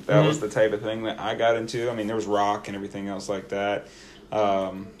 That was the type of thing that I got into. I mean, there was rock and everything else like that.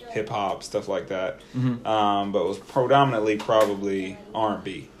 Hip hop, stuff like that. But it was predominantly probably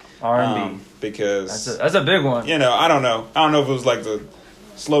R&B. Because that's a big one. I don't know. I don't know if it was the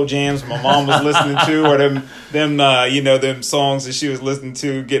slow jams my mom was listening to, or them songs that she was listening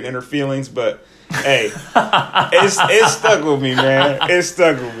to, getting in her feelings. But hey, it stuck with me, man. It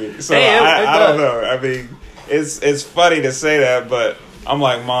stuck with me. So I don't know. I mean, it's funny to say that, but I'm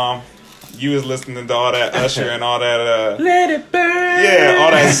like, Mom, you was listening to all that Usher and all that Let it burn. yeah,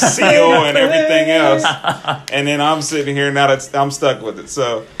 all that Seal and everything else, and then I'm sitting here now that I'm stuck with it.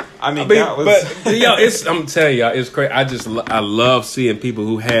 So I mean that was. But yo, I'm telling y'all, it's crazy. I love seeing people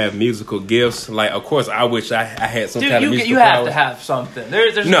who have musical gifts. Like, of course, I wish I had some kind of musical you have powers. to have something.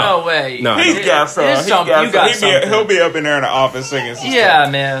 There's no way. No. He's got some. There's something. You got something. He'll be up in there in the office singing. Some Yeah,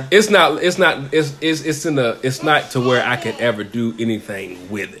 stuff. man. It's not to where I can ever do anything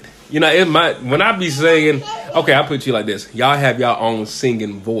with it. You know, when I be singing, okay, I'll put you like this. Y'all have your own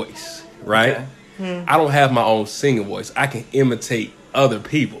singing voice, right? Okay. I don't have my own singing voice. I can imitate other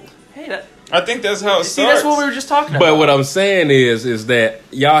people. Hey, I think that's how it see, starts. that's what we were just talking about. But what I'm saying is that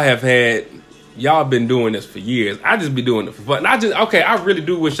y'all been doing this for years. I just be doing it for fun. I really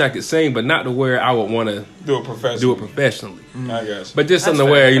do wish I could sing, but not to where I would want to do it professionally. I guess. But just That's something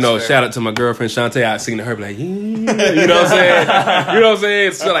fair. where, That's fair. shout out to my girlfriend Shantae, I sing to her, be like, yeah. You know what I'm saying? You know what I'm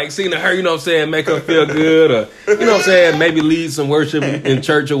saying? So like singing to her, you know what I'm saying, make her feel good, or you know what I'm saying, maybe lead some worship in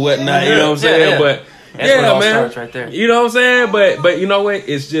church or whatnot, you know what I'm saying? Yeah. But That's where it all man. starts right there. You know what I'm saying? But you know what?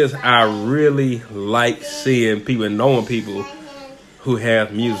 It's just I really like seeing people and knowing people who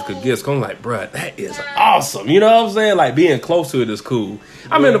have musical gifts. I'm like, bruh, that is awesome. You know what I'm saying? Like being close to it is cool.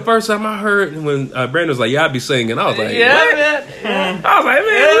 I mean, the first time I heard when Brandon was like, "Yeah, I be singing," I was like, Yeah, what? man. Yeah. I was like, man,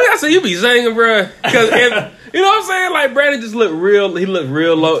 I said, you be singing, bruh. Because you know what I'm saying? Like Brandon just looked real. He looked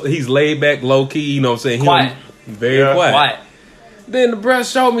real low. He's laid back, low key. You know what I'm saying? Quiet. Very quiet. Quiet. Then the bruh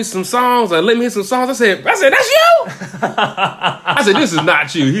showed me some songs. Let me hear some songs. I said, that's you? I said, this is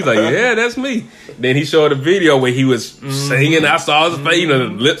not you. He's like, yeah, that's me. Then he showed a video where he was singing. I saw his face, the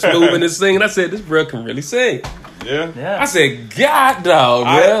lips moving and singing. I said, this bruh can really sing. Yeah. I said, God, dog,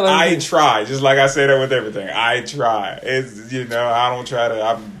 bruh. I try. Just like I say that with everything. I try. It's, I don't try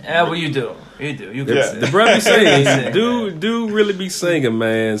to. Yeah, well, you do. You do. You can Yeah. sing. The bruh be singing. Sing, do really be singing,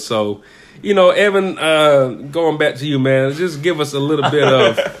 man. So, Evan, going back to you, man, just give us a little bit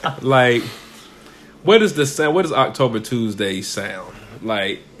of, like, what is the sound? What does October Tuesday sound?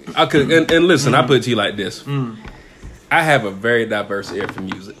 Like, I could, and listen, I put it to you like this. I have a very diverse ear for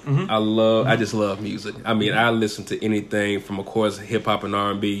music. I just love music. I mean, I listen to anything from, of course, hip hop and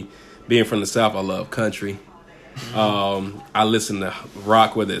R&B. Being from the South, I love country. I listen to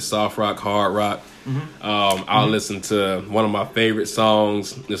rock, whether it's soft rock, hard rock. I'll listen to one of my favorite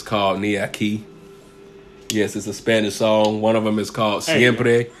songs. It's called Ni Aquí. Yes, it's a Spanish song. One of them is called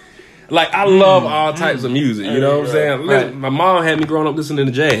Siempre. Like, I love all types of music. You know what I'm saying? Right. My mom had me growing up listening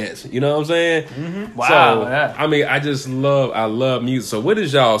to jazz. You know what I'm saying? Wow. So, Yeah. I mean, I love music. So what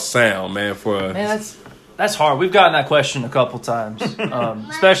is y'all sound, man, for... Man, that's hard. We've gotten that question a couple times,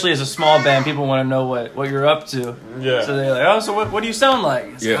 especially as a small band. People want to know what you're up to. Yeah. So they're like, oh, so what do you sound like?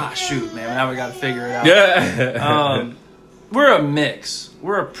 It's Yeah. like, shoot, man. Now we got to figure it out. Yeah. We're a mix.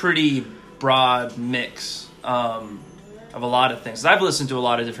 We're a pretty broad mix of a lot of things. I've listened to a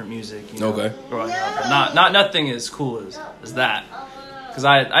lot of different music. Okay. Growing up, but not nothing as cool as that. Because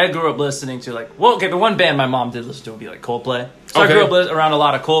I grew up listening to but one band my mom did listen to would be like Coldplay. So Okay. I grew up around a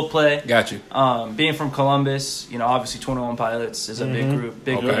lot of Coldplay. Got you. Being from Columbus, obviously 21 Pilots is a big group,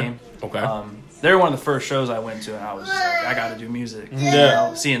 big Okay. name. Okay. They were one of the first shows I went to, and I was just like, I got to do music.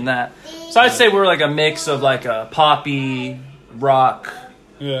 Yeah. Seeing that. So I'd say we're like a mix of like a poppy, rock,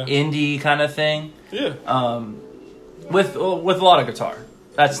 indie kind of thing. Yeah. With a lot of guitar.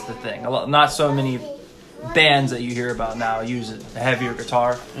 That's the thing. Not so many bands that you hear about now use a heavier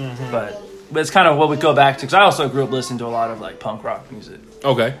guitar, but it's kind of what we go back to. Because I also grew up listening to a lot of like punk rock music.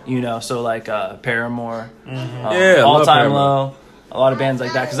 Okay. So like Paramore, Yeah, All love Time Paramore. Low, a lot of bands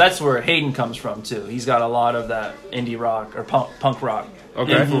like that. Because that's where Hayden comes from too. He's got a lot of that indie rock or punk rock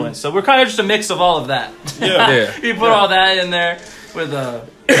influence. So we're kind of just a mix of all of that. Yeah. You put all that in there with an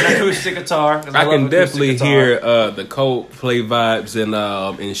acoustic guitar. I can definitely hear the Coldplay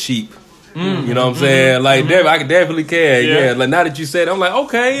vibes in Sheep. You know what I'm saying? Like, I can definitely can. Yeah. Like, now that you said it, I'm like,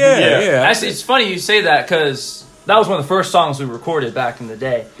 okay, yeah. Actually, it's funny you say that because that was one of the first songs we recorded back in the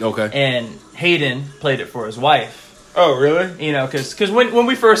day. Okay. And Hayden played it for his wife. Oh, really? Because when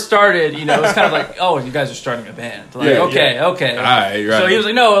we first started, it was kind of like, oh, you guys are starting a band. Like, okay. All right. So he was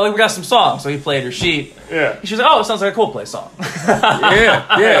like, no, we got some songs. So he played her Sheep. Yeah. She was like, oh, it sounds like a Coldplay song.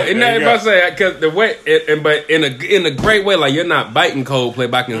 Yeah. And that's what I say, because the way, but in a great way, like, you're not biting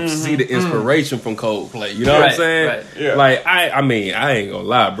Coldplay, but I can see the inspiration from Coldplay. You know what I'm saying? Right. Yeah. Like, I mean, I ain't gonna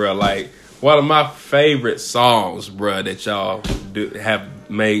lie, bro. Like, one of my favorite songs, bro, that y'all have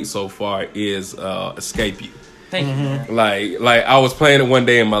made so far is "Escape You." Thank you. Like I was playing it one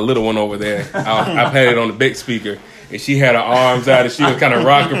day, and my little one over there, I played it on the big speaker, and she had her arms out, and she was kind of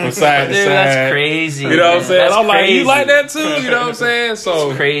rocking from side to Dude, side. that's crazy. You know what I'm saying? That's I'm like, you crazy. like that too? You know what I'm saying? So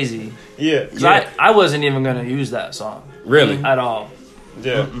It's crazy. Yeah. Because I wasn't even going to use that song. Really? At all.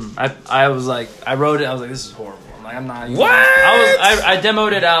 Yeah. I was like, I wrote it. I was like, this is horrible. I'm like, I'm not. Using What? I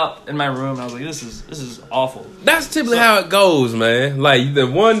demoed it out in my room. And I was like, this is awful. That's typically how it goes, man. Like the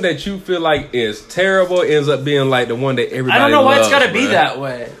one that you feel like is terrible ends up being like the one that everybody. I don't know why loves, it's got to be man. that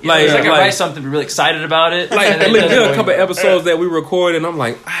way. Like, I like- write something, be really excited about it. Like and then there are a it couple doesn't- episodes that we recorded, and I'm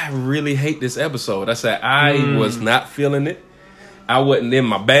like, I really hate this episode. I said I was not feeling it. I wasn't in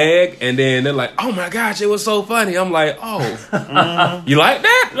my bag, and then they're like, "Oh my gosh, it was so funny." I'm like, "Oh, you like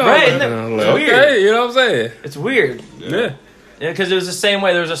that?" Right, I'm isn't like, it okay, weird? you know what I'm saying? It's weird. Yeah. Yeah, because it was the same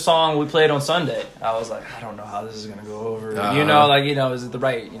way. There was a song we played on Sunday. I was like, I don't know how this is gonna go over. Is it the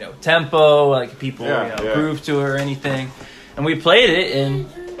right, tempo? Like people, groove to it or anything? And we played it,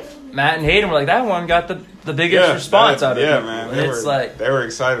 and Matt and Hayden were like, that one got the biggest response out of it. Yeah, man. And it's like they were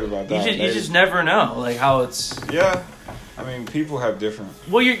excited about that. you just never know, like how it's. Yeah. I mean, people have different.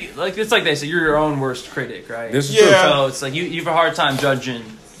 Well, it's like they say, you're your own worst critic, right? This is true. So it's like you have a hard time judging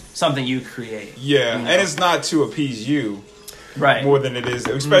something you create. Yeah, you know? and it's not to appease you. Right. More than it is,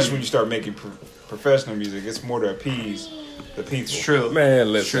 especially when you start making professional music, it's more to appease the people. It's true.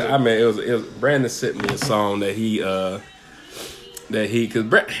 Man, listen. True. I mean, it was Brandon sent me a song that because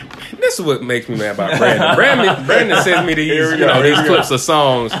this is what makes me mad about Brandon. Brandon sends me these these clips of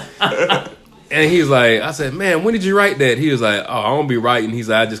songs, and he's like, I said, man, when did you write that? He was like, oh, I don't be writing. He's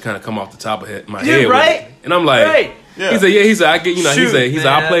like, I just kind of come off the top of my head. Right? With it. And I'm like, Right. Yeah. He said, yeah. He said, I get, he said,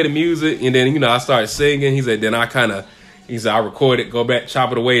 I man. play the music, and then I start singing. He said, then I kind of. He said, I record it, go back,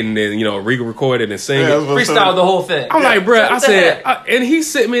 chop it away, and then, re-record it and sing it. Freestyle the whole thing. I'm like, bruh, I What the said, heck? and he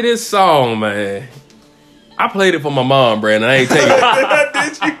sent me this song, man. I played it for my mom, Brandon. I ain't tell you.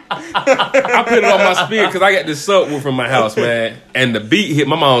 Did you? I put it on my speaker because I got this subwoofer from my house, man. And the beat hit.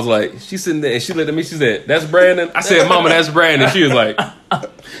 My mom was like, she's sitting there and she looked at me. She said, "That's Brandon." I said, "Mama, that's Brandon." She was like,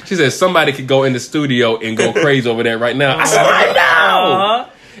 she said, "Somebody could go in the studio and go crazy over there right now." I said, "I know."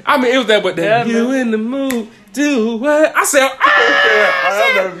 I mean, it was that, but that you in the mood. Do what? I said,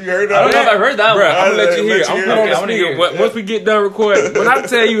 I don't know if you heard that. I don't know if I've heard that Bruh, one. I'm gonna let you hear it. I'm it. put on the I wanna hear speaker. it. Once we get done recording, when I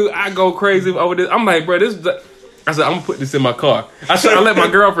tell you I go crazy over this, I'm like, bro, I said, I'm gonna put this in my car. I let my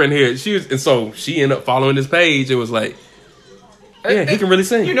girlfriend hear it. So she ended up following this page. It was like, yeah, he can really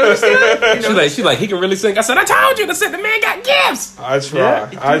sing. You noticed that? She's like, he can really sing. I said, I told you. I said, the man got gifts. I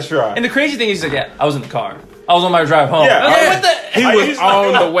try. And the crazy thing is, he's like, yeah, I was in the car. I was on my drive home. Yeah. I was like, what the? He was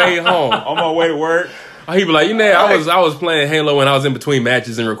on the way home. On my way to work. He be like, I was playing Halo when I was in between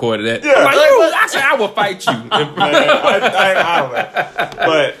matches and recorded that. Yeah. I'm like, I said, I will fight you. Man, I don't know.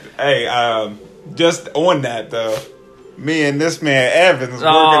 But hey, just on that though, me and this man Evans working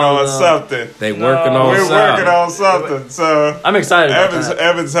on something. They working on We're something. working on something. So I'm excited about that.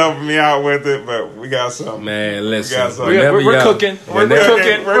 Evan's helping me out with it, but we got something. Man, listen. We got something. We're cooking.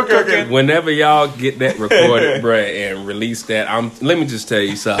 We're cooking. Whenever y'all get that recorded, bruh, and release that, let me just tell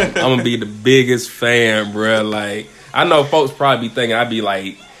you something. I'm gonna be the biggest fan, bruh. Like, I know folks probably be thinking I'd be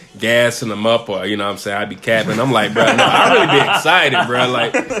like gassing them up, or you know what I'm saying, I'd be capping. I'm like, bruh, no, I really be excited, bruh.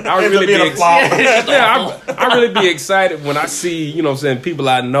 Like, I really be excited. I really be excited when I see, you know what I'm saying, people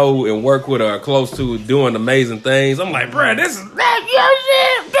I know and work with or are close to doing amazing things. I'm like, bruh, this is that,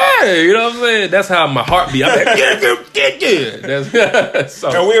 you know what I'm saying? That's how my heart be. I'm like, yeah. That's so.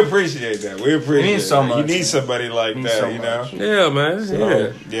 And we appreciate that. We appreciate means so that. much. You need somebody like that, so you know? Yeah, man.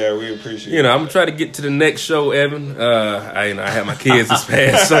 So, yeah, we appreciate You know, I'm gonna try to get to the next show, Evan. I had my kids this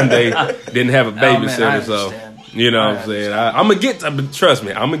past Sunday. Didn't have a babysitter, so understand. you know what I'm saying. I'm gonna get. Trust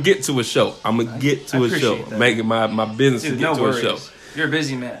me, I'm gonna get to a show. I'm gonna get to a show. appreciate that. Make it my business Dude, to get no to worries. a show. You're a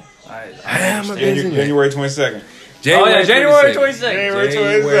busy man. I am a understand. busy man. January 22nd. January 22nd.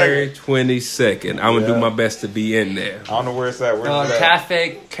 January 22nd. 22nd. I'm gonna do my best to be in there. I don't know where it's at. Where's it at?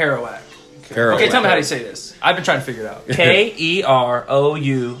 Cafe Kerouac. Carol, Okay, tell me how you say this. I've been trying to figure it out.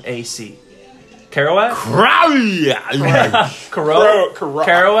 Kerouac.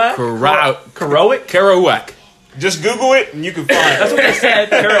 Kerouac? Kerouac? Kerouac. Just Google it and you can find That's it. what they said.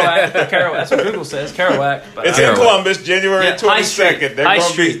 Kerouac. That's what Google says. Kerouac. But It's I don't in know. Columbus, January Yeah, High Street. 22nd. High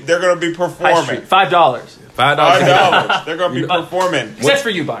Street. They're gonna be High performing. Street. $5. $5. They're gonna be performing. Except for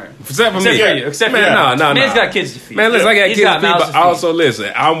you, Byron. Except for me. Except for you. Except for Man, you. no. Man's got kids to feed. Man, listen, I got He's kids to feed, mouths but to feed. also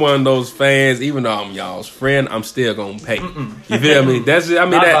listen, I'm one of those fans. Even though I'm y'all's friend, I'm still gonna pay. You feel me? That's it. I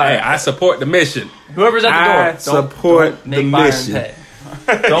mean, Not that. Byron. Hey, I support the mission. Whoever's at the door, I support don't make the Byron mission. pay.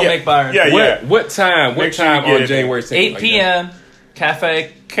 Don't make Byron Yeah, pay. yeah. What time? What Make sure you time get on it. January 2nd? 8 p.m.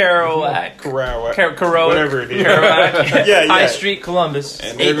 Cafe Kerouac. Kerouac. Whatever it is. Kerouac. Yeah. High Street, Columbus.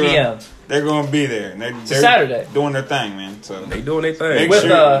 And 8 p.m. They're gonna be there. And they're Saturday. doing their thing, man. So They doing their thing. make With,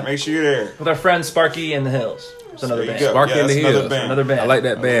 sure you're there. With our friend Sparky in the Hills. It's another There you band. go. Spark in the that's Hills. another band. Another band. I like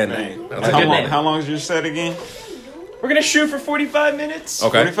that band name. I like good name. How long is your set again? We're gonna shoot for 45 minutes.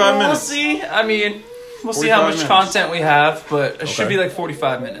 Okay. 45 We'll minutes. see. I mean, we'll see how 45 much minutes. content we have, but it should Okay. be like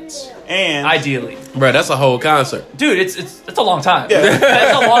 45 minutes, And ideally. Bro, that's a whole concert. Dude, it's a long time. Yeah.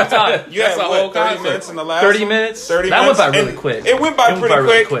 That's a long time. you had That's a what, whole 30 concert. minutes in the last 30 one? minutes? 30 That minutes. went by really And quick. It went by It went pretty by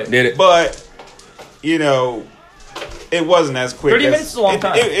really quick. quick. Did it? But, you know, it wasn't as quick. 30 as, minutes is a long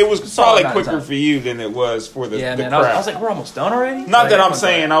time. It was It's a solid probably amount of quicker time. for you than it was for the, Yeah, the man. crowd. I was like, we're almost done already? Not that Like, I'm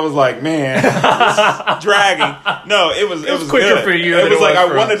saying I was like, man, this is dragging. No, it was quicker good. for you It than was it like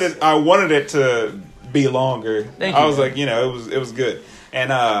was for I wanted it to be longer. Thank I you, was man. like, you know, it was good.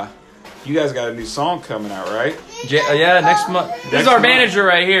 And you guys got a new song coming out, right? Yeah, next month. This Next is our month. manager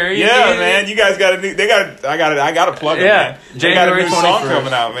right here. Yeah, man. You guys got a new. I got to plug it, Yeah, man. They got a January new 21st. song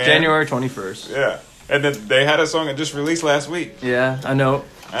coming out, man. January 21st. Yeah, and then they had a song that just released last week. Yeah, I know.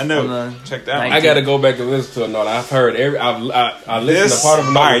 I know. On the Check that one. I got to go back and listen to it. No, I've heard I listened to part of it.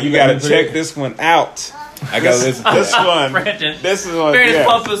 All right, you got to check this one out. I got to listen to This it. one. Brandon. This is one.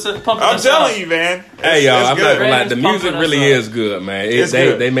 Brandon's Yeah. pumping I'm us telling up. you, man. Hey, y'all, I'm not good. gonna lie. The Brandon's music pumping us really up. is good, man. It's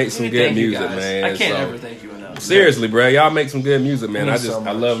good. They make some Thank good you, music, guys. man. I can't so. ever thank you enough. Seriously, bro, y'all make some good music, man. Means so I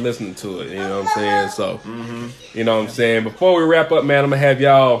much. love listening to it. You know what I'm saying? So, you know what I'm saying? Before we wrap up, man, I'm gonna have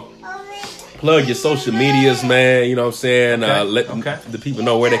y'all plug your social medias, man. You know what I'm saying? Okay. Let Okay. the people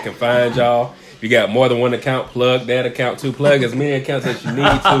know where they can find y'all. If you got more than one account, plug that account too. Plug as many accounts as you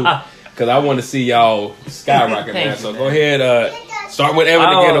need to, because I want to see y'all skyrocket, Thank man. you, So man. go ahead, start with Evan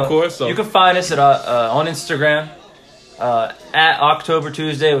again, of course. So You can find us at on Instagram at October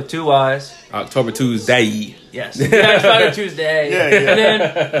Tuesday with 2 Y's. October Tuesdayy. Yes. Yeah, it's Friday Tuesday. Yeah, yeah. And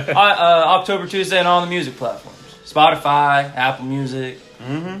then October Tuesday on all the music platforms. Spotify, Apple Music,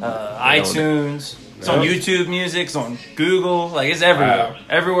 iTunes. It's on Yeah. YouTube Music. It's on Google. Like, it's everywhere. Wow.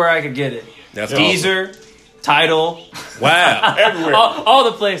 Everywhere I could get it. That's Deezer, Tidal. Wow. Everywhere. all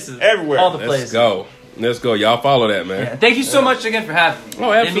the places. Everywhere. All the Let's places. go. Let's go. Y'all follow that, man. Yeah. Thank you so much again for having me.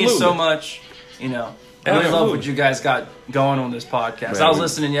 Oh, It means absolutely. so much. You know, I really love Absolutely. what you guys got going on this podcast. Man, I was we-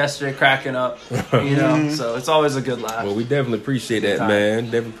 listening yesterday, cracking up. You know, so it's always a good laugh. Well, we definitely appreciate that, Time. man.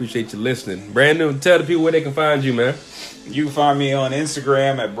 Definitely appreciate you listening. Brandon, tell the people where they can find you, man. You can find me on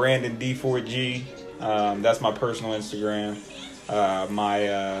Instagram at BrandonD4G. That's my personal Instagram.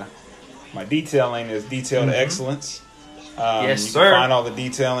 My detailing is Detailed Excellence. Yes, you sir. can find all the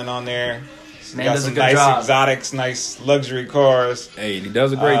detailing on there. Man Got does a some good nice job. exotics, nice luxury cars. Hey, he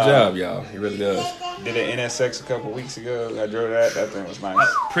does a great job, y'all. He really does. Did an NSX a couple weeks ago. I drove that. That thing was nice.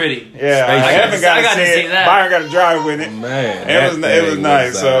 Pretty. Yeah, Spacious. I haven't got I to got to see see it. that. Byron got to drive with it. Man, It was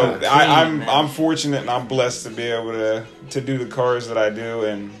nice. So clean, man. I'm fortunate and I'm blessed to be able to do the cars that I do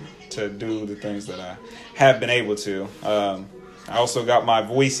and to do the things that I have been able to. I also got my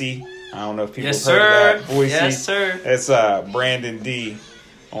Voicey. I don't know if people Yes, have heard of sir. that. Voicey. Yes, sir. It's Brandon D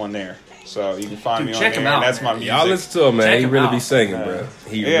on there. So you can find Dude, me on check there. him out, and that's man. my music. y'all listen to him, man. Check He him really out. be singing, Yeah. bro.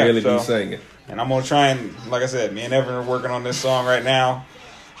 He Yeah, really so- be singing. And I'm gonna try and, like I said, me and Evan are working on this song right now.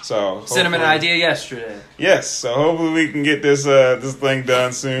 So Sent him an hopefully- idea yesterday. Yes, so hopefully we can get this this thing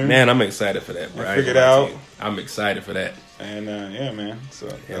done soon. Man, I'm excited for that, bro. I ain't Figured gonna lie to out. you. I'm excited for that. And yeah, man. So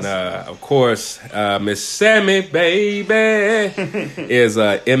And of course, Miss Sammy, baby, is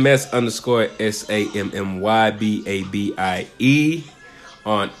MS_SAMMYBABIE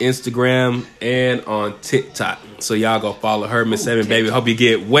on Instagram and on TikTok. So y'all go follow her, Miss Sammy, baby. Hope you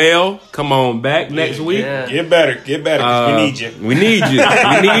get well. Come on back next week. Yeah. get better, 'cause we need you. We need you.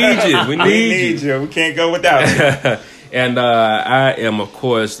 We need you. We We need you. We can't go without you. And I am, of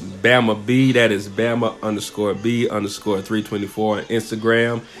course, Bama B. That is Bama_B_324 on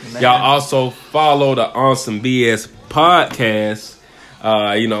Instagram. Man. Y'all also follow the OnSomeBS podcast.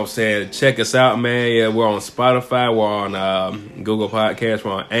 You know what I'm saying? Check us out, man. Yeah, we're on Spotify. We're on Google Podcasts.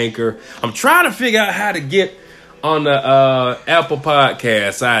 We're on Anchor. I'm trying to figure out how to get on the Apple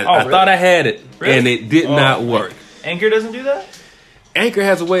Podcasts. I really? thought I had it, Really? and it did not work. Anchor doesn't do that? Anchor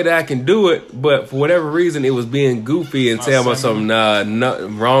has a way that I can do it, but for whatever reason, it was being goofy and telling me some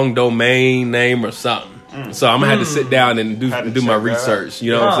wrong domain name or something. So I'm gonna have to sit down and Had to do my check that out. research.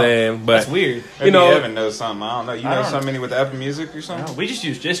 You know what I'm Huh. saying? But That's weird. Maybe you know, Evan knows something. I don't know. You I know don't- somebody with Apple Music or something? No, we just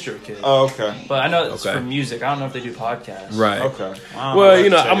use DistroKid. Oh, okay. But I know it's Okay. for music. I don't know if they do podcasts. right? Okay. Well, you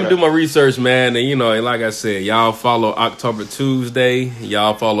know, I'm gonna do my research, man, and you know, like I said, y'all follow October Tuesday.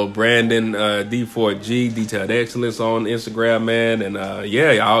 Y'all follow Brandon D4G Detailed Excellence on Instagram, man, and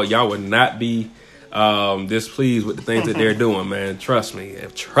yeah, y'all would not be displeased with the things that they're doing, man. Trust me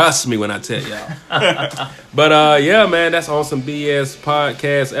when I tell y'all. But yeah, man, that's on some BS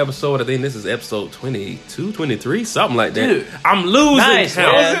podcast episode. I think this is episode 22, 23, something like that. Dude, I'm losing nice,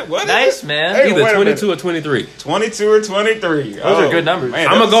 count. man. What is Nice, it? man. Hey, Either wait a 22 or 23. 22 or 23. Those are good numbers. Man,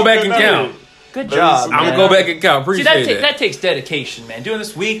 I'm gonna those go are back good and numbers. count. Good Those job. are some I'm man. gonna go back and count. See, Appreciate that takes dedication, man. Doing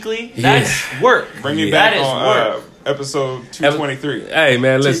this weekly, that's work. Bring me That back is on work. episode 223. Hey,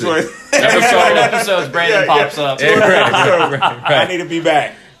 man, listen. 220. Every certain episodes, Brandon pops up. Yeah, right. I need to be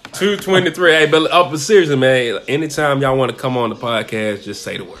back. 223. Hey, but seriously, man, anytime y'all want to come on the podcast, just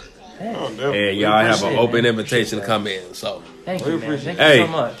say the word. And y'all have an open invitation to come in. So, Thank you, man. Thank hey, you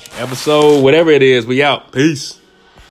so much. episode, whatever it is, we out. Peace.